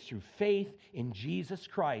out it's through faith in Jesus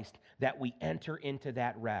Christ that we enter into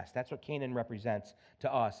that rest. That's what Canaan represents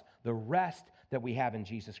to us, the rest that we have in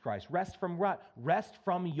Jesus Christ. Rest from what? Rest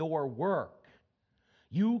from your work.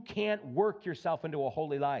 You can't work yourself into a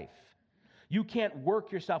holy life. You can't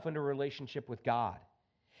work yourself into a relationship with God.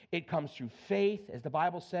 It comes through faith, as the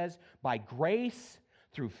Bible says, by grace,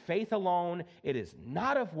 through faith alone. It is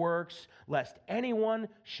not of works, lest anyone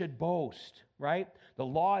should boast, right? The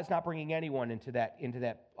law is not bringing anyone into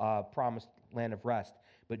that promised land of rest,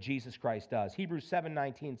 but Jesus Christ does. Hebrews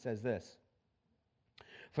 7:19 says this,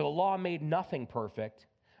 "For the law made nothing perfect.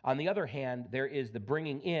 On the other hand, there is the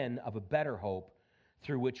bringing in of a better hope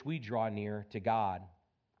through which we draw near to God."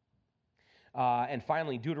 And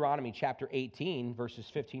finally, Deuteronomy chapter 18, verses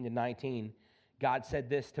 15 to 19, God said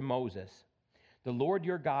this to Moses, "The Lord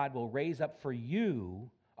your God will raise up for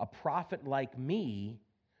you a prophet like me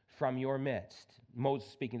from your midst." Moses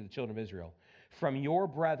speaking to the children of Israel. "From your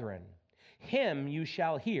brethren. Him you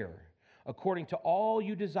shall hear, according to all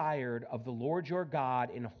you desired of the Lord your God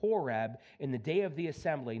in Horeb in the day of the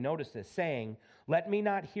assembly." Notice this, saying, "Let me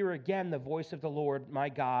not hear again the voice of the Lord my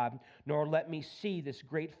God, nor let me see this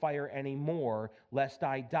great fire any more, lest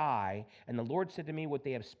I die. And the Lord said to me, what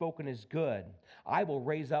they have spoken is good. I will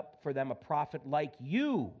raise up for them a prophet like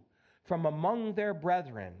you from among their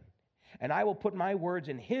brethren. And I will put my words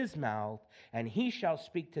in his mouth, and he shall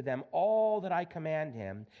speak to them all that I command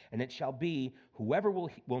him. And it shall be, whoever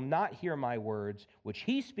will not hear my words, which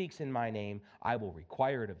he speaks in my name, I will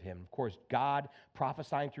require it of him." Of course, God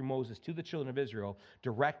prophesying through Moses to the children of Israel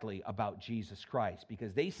directly about Jesus Christ.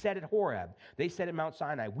 Because they said at Horeb, they said at Mount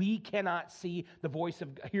Sinai, we cannot see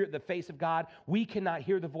hear the face of God. We cannot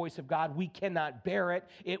hear the voice of God. We cannot bear it.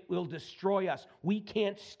 It will destroy us. We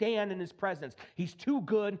can't stand in his presence. He's too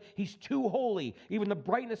good. He's too holy. Even the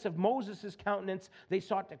brightness of Moses' countenance they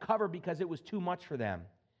sought to cover because it was too much for them.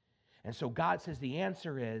 And so God says the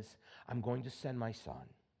answer is, I'm going to send my son.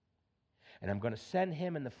 And I'm going to send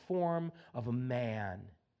him in the form of a man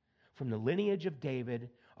from the lineage of David,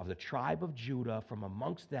 of the tribe of Judah, from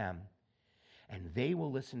amongst them. And they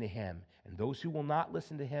will listen to him. And those who will not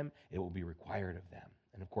listen to him, it will be required of them.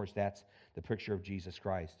 And of course, that's the picture of Jesus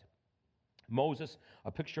Christ. Moses,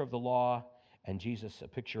 a picture of the law, and Jesus, a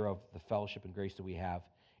picture of the fellowship and grace that we have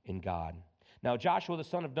in God. Now, Joshua the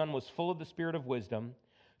son of Nun was full of the spirit of wisdom,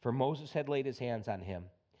 for Moses had laid his hands on him.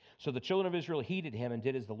 So the children of Israel heeded him and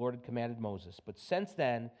did as the Lord had commanded Moses. But since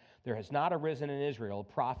then, there has not arisen in Israel a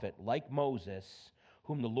prophet like Moses,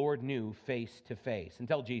 whom the Lord knew face to face.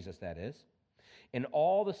 Until Jesus, that is. In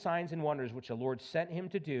all the signs and wonders which the Lord sent him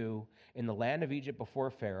to do in the land of Egypt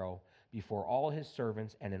before Pharaoh, before all his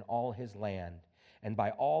servants, and in all his land, and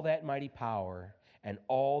by all that mighty power and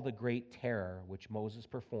all the great terror which Moses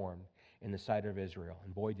performed in the sight of Israel.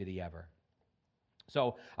 And boy, did he ever.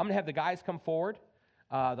 So I'm going to have the guys come forward.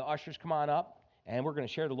 The ushers come on up, and we're going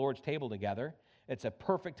to share the Lord's table together. It's a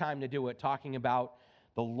perfect time to do it, talking about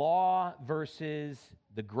the law versus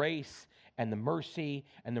the grace and the mercy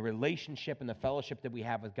and the relationship and the fellowship that we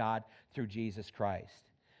have with God through Jesus Christ.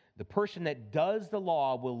 The person that does the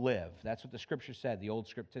law will live. That's what the Scripture said, the Old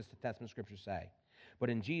Testament Scriptures say. But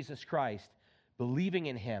in Jesus Christ, believing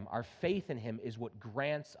in him, our faith in him is what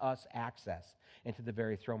grants us access into the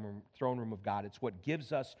very throne room of God. It's what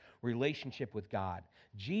gives us relationship with God.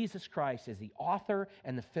 Jesus Christ is the author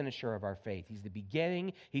and the finisher of our faith. He's the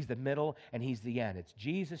beginning, he's the middle, and he's the end. It's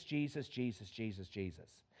Jesus, Jesus, Jesus, Jesus, Jesus.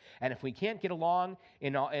 And if we can't get along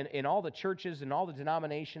in all the churches and all the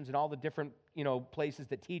denominations and all the different places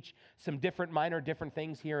that teach some different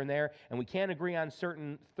things here and there, and we can't agree on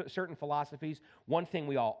certain philosophies, one thing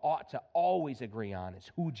we all ought to always agree on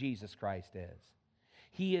is who Jesus Christ is.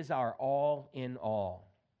 He is our all in all.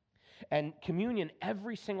 And communion,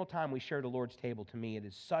 every single time we share the Lord's table, to me, it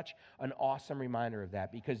is such an awesome reminder of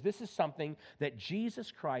that, because this is something that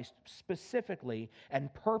Jesus Christ specifically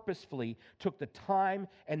and purposefully took the time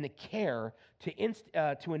and the care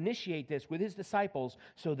to initiate this with his disciples,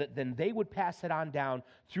 so that then they would pass it on down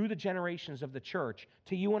through the generations of the church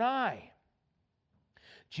to you and I.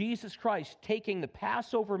 Jesus Christ taking the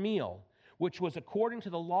Passover meal, which was according to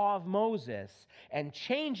the law of Moses, and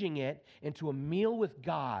changing it into a meal with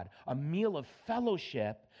God, a meal of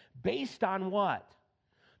fellowship based on what?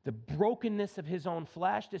 The brokenness of his own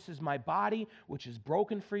flesh. This is my body, which is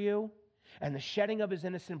broken for you. And the shedding of his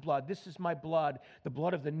innocent blood. This is my blood, the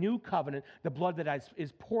blood of the new covenant, the blood that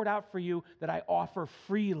is poured out for you, that I offer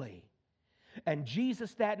freely. And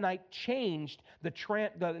Jesus that night changed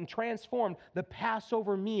and transformed the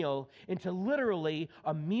Passover meal into literally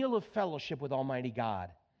a meal of fellowship with Almighty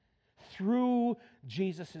God through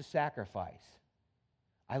Jesus' sacrifice.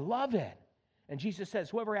 I love it. And Jesus says,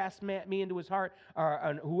 whoever asks me into his heart,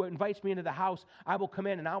 or who invites me into the house, I will come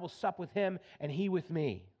in and I will sup with him and he with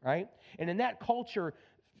me, right? And in that culture,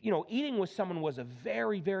 eating with someone was a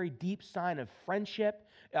very, very deep sign of friendship,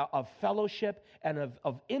 of fellowship, and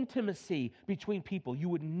of intimacy between people. You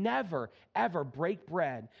would never, ever break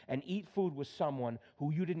bread and eat food with someone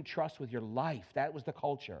who you didn't trust with your life. That was the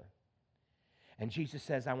culture. And Jesus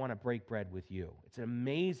says, I want to break bread with you. It's an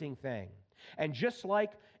amazing thing. And just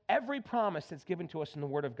like every promise that's given to us in the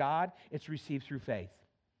Word of God, it's received through faith.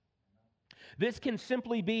 This can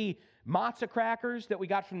simply be matzo crackers that we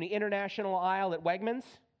got from the international aisle at Wegmans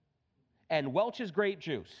and Welch's grape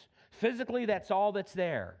juice. Physically, that's all that's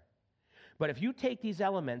there. But if you take these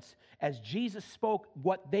elements as Jesus spoke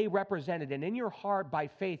what they represented, and in your heart by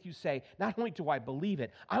faith you say, not only do I believe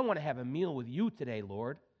it, I want to have a meal with you today,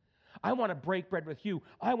 Lord. I want to break bread with you.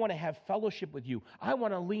 I want to have fellowship with you. I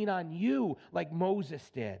want to lean on you like Moses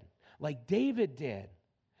did, like David did.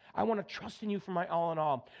 I want to trust in you for my all in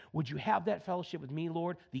all. Would you have that fellowship with me,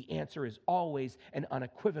 Lord? The answer is always and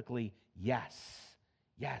unequivocally yes.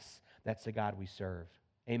 Yes, that's the God we serve.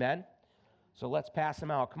 Amen? So let's pass them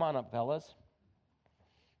out. Come on up, fellas.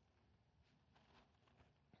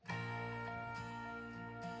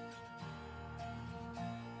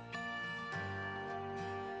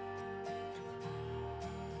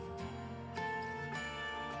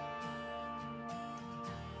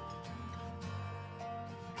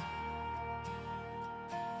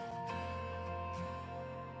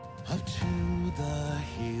 Up to the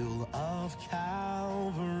hill of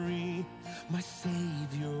Calvary, my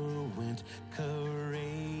Savior went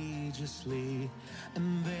courageously,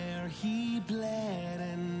 and there he bled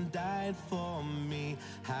and died for me.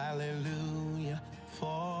 Hallelujah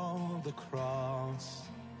for the cross.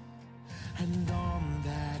 And on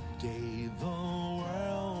that day the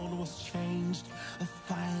world was changed. A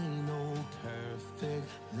final perfect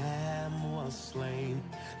Lamb was slain.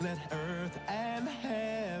 Let earth and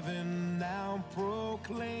heaven now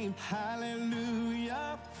proclaim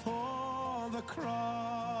hallelujah for the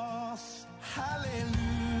cross.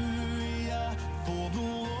 Hallelujah for the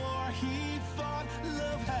war he fought.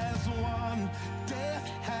 Love has won, death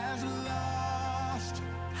has lost.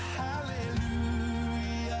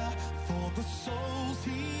 Hallelujah for the souls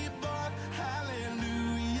he bought.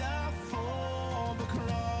 Hallelujah for the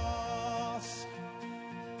cross.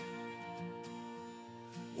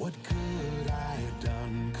 What good I have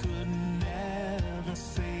done could never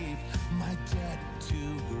save. My debt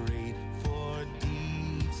too great for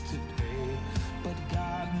deeds to pay. But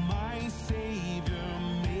God, my Savior,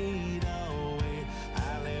 made a way.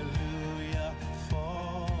 Hallelujah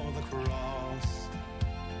for the cross.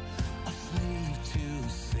 A slave to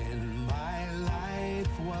sin, my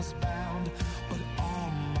life was bound, but all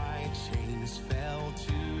my chains fell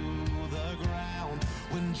to the ground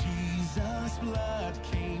when Jesus' blood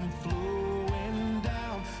came flowing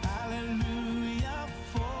down. Hallelujah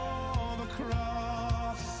for the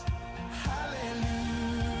cross.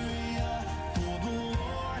 Hallelujah for the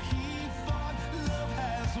war he fought. Love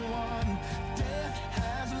has won, death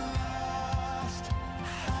has lost.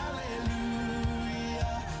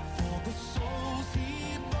 Hallelujah for the souls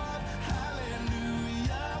he bought.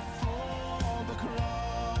 Hallelujah for the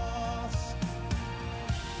cross.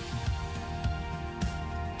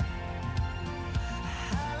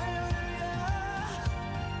 Hallelujah.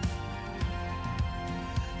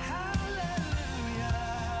 Hallelujah.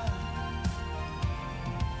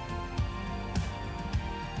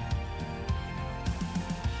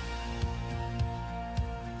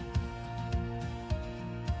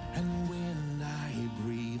 And when I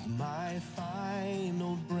breathe my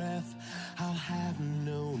final breath, I'll have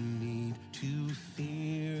no need to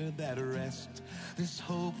fear that rest. This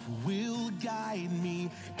hope will guide me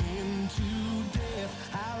into death.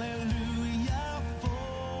 Hallelujah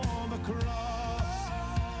for the cross.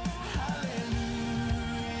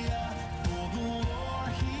 Hallelujah for the war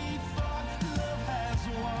he fought. Love has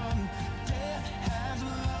won, death has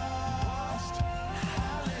lost.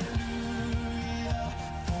 Hallelujah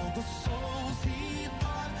for the souls he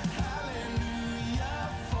bought. Hallelujah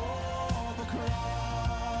for the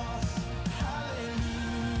cross.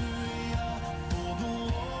 Hallelujah for the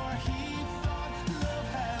war he fought. Love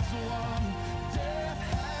has won, death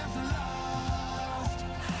has lost.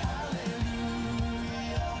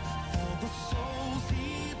 Hallelujah for the souls he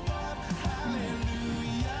bought.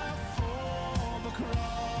 Hallelujah for the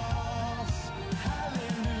cross.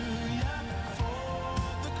 Hallelujah for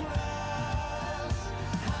the cross.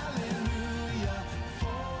 Hallelujah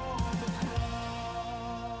for the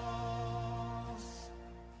cross.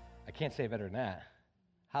 I can't say it better than that.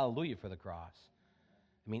 Hallelujah for the cross.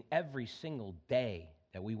 I mean, every single day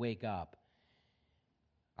that we wake up,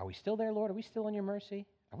 are we still there, Lord? Are we still in your mercy?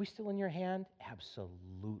 Are we still in your hand?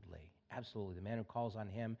 Absolutely. Absolutely. The man who calls on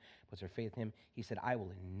him, puts their faith in him, he said, I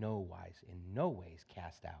will in no ways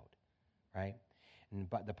cast out. Right?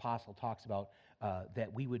 But the apostle talks about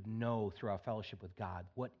that we would know through our fellowship with God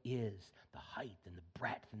what is the height and the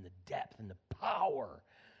breadth and the depth and the power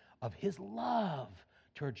of his love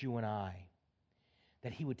towards you and I.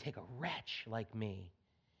 That he would take a wretch like me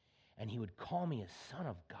and he would call me a son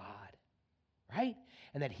of God. Right?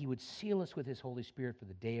 And that he would seal us with his Holy Spirit for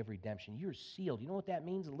the day of redemption. You're sealed. You know what that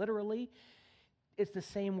means? Literally, it's the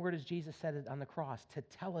same word as Jesus said it on the cross.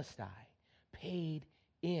 Tetelestai, paid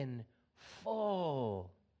in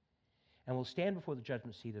full. And we'll stand before the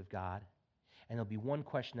judgment seat of God, and there'll be one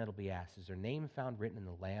question that'll be asked. Is their name found written in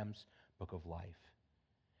the Lamb's book of life?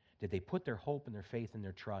 Did they put their hope and their faith and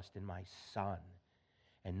their trust in my Son?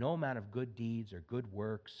 And no amount of good deeds or good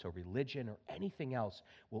works or religion or anything else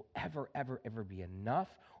will ever be enough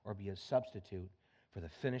or be a substitute for the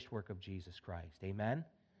finished work of Jesus Christ. Amen?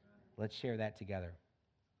 Let's share that together.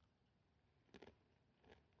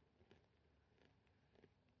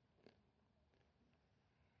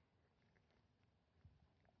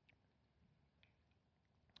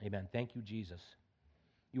 Amen. Thank you, Jesus.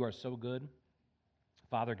 You are so good.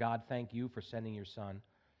 Father God, thank you for sending your Son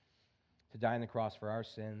to die on the cross for our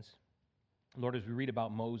sins. Lord, as we read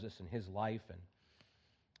about Moses and his life and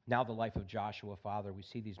now the life of Joshua, Father, we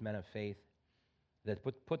see these men of faith that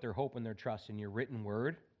put their hope and their trust in your written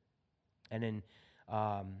word and in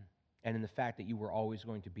the fact that you were always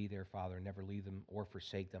going to be there, Father, and never leave them or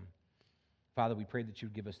forsake them. Father, we pray that you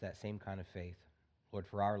would give us that same kind of faith, Lord,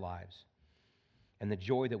 for our lives. And the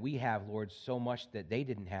joy that we have, Lord, so much that they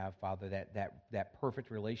didn't have, Father, that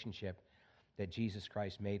perfect relationship that Jesus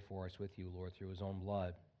Christ made for us with you, Lord, through his own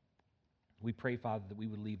blood. We pray, Father, that we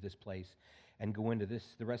would leave this place and go into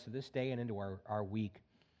the rest of this day and into our week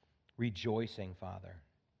rejoicing, Father,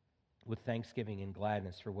 with thanksgiving and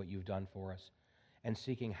gladness for what you've done for us and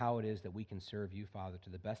seeking how it is that we can serve you, Father,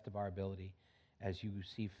 to the best of our ability as you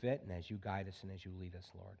see fit and as you guide us and as you lead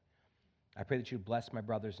us, Lord. I pray that you would bless my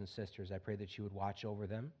brothers and sisters. I pray that you would watch over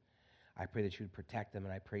them. I pray that you would protect them,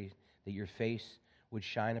 and I pray that your face would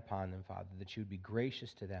shine upon them, Father, that you would be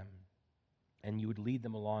gracious to them, and you would lead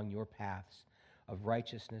them along your paths of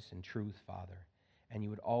righteousness and truth, Father, and you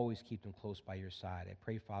would always keep them close by your side. I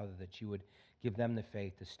pray, Father, that you would give them the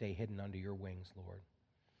faith to stay hidden under your wings, Lord,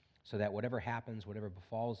 so that whatever happens, whatever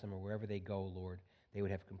befalls them, or wherever they go, Lord, they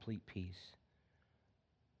would have complete peace,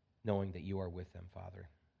 knowing that you are with them, Father,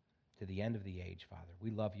 to the end of the age, Father. We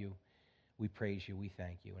love you, we praise you, we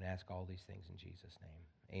thank you, and ask all these things in Jesus'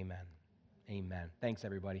 name. Amen. Amen. Thanks,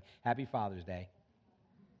 everybody. Happy Father's Day.